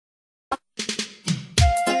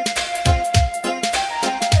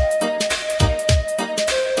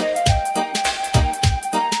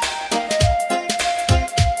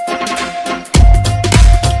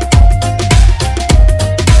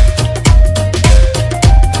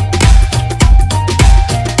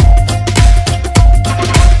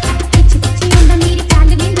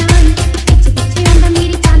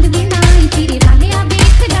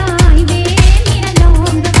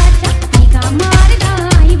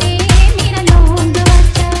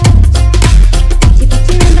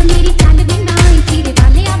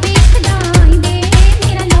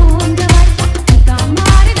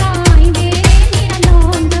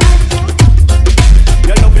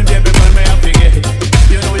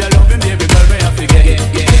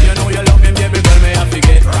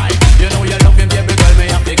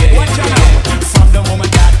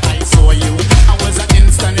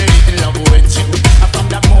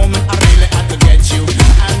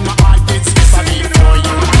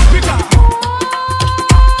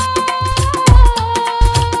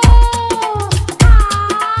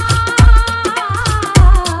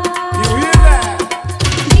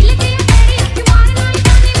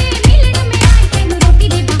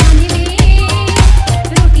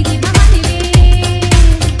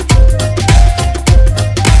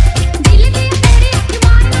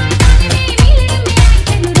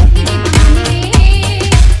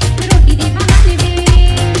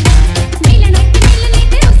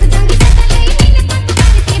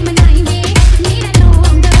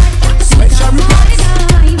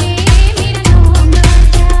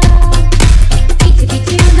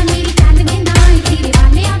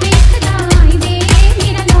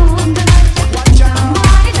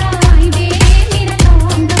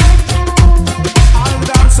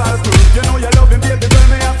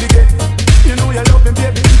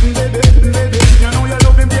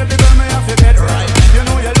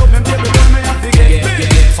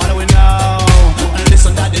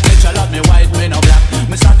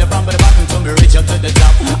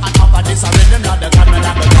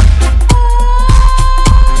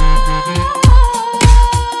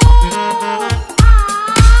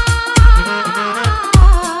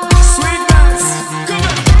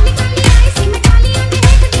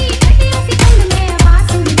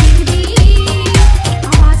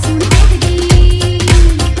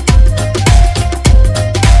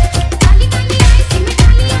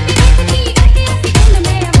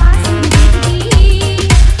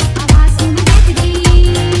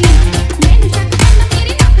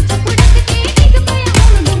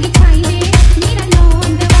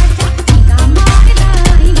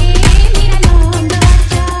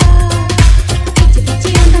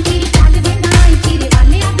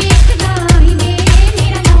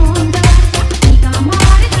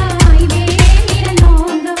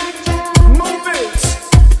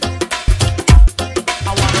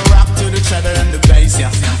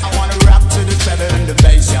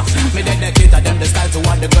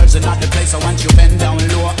So once you bend down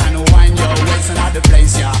low and wind your waist in the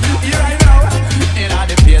place, yeah. You right now, in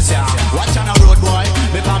the place, yeah. Watch on the road, boy,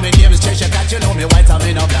 because my name is Cheshire Cat. You know me white, I'm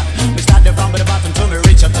in a black. Me start from the bottom till me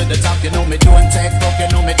reach up to the top. You know me don't take fuck, you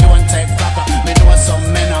know me don't take proper. Me know some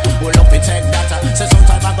men who love to take data. So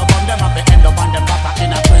sometimes I go from them up, end up on them papa.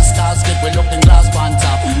 In a Chris casket, we look in glass on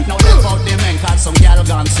top. Now they out the men, cause some gal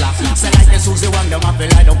gone slap. Say like this Susie one, them up, they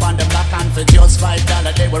light up on the back. And for just $5,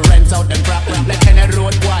 they will rent out them crap. Like any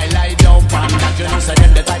road boy, lie down on that. You know, so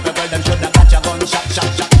them the type of girl, them should have got your gun, shot, shot,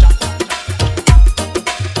 shot, shot.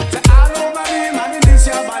 Say all over me, man, in this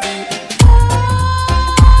your body.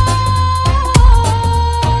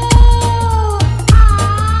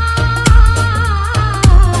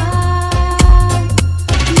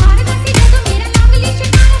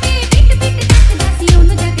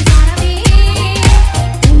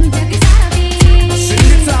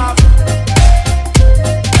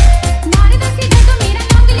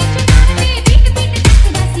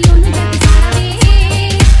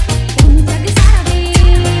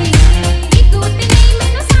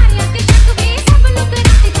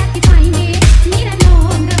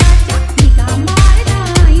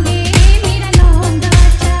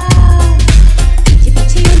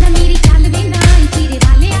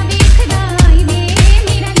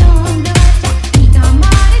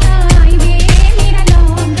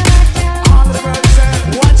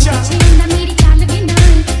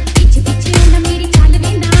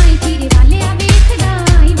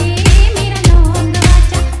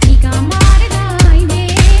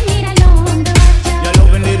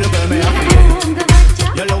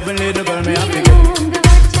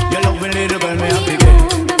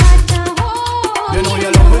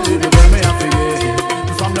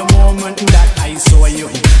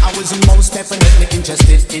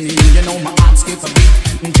 Interested in you, you know my heart skip a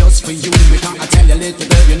beat just for you. Because I tell you little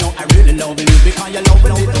girl, you know I really love you. Because you love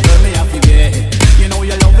a little girl, me I forget.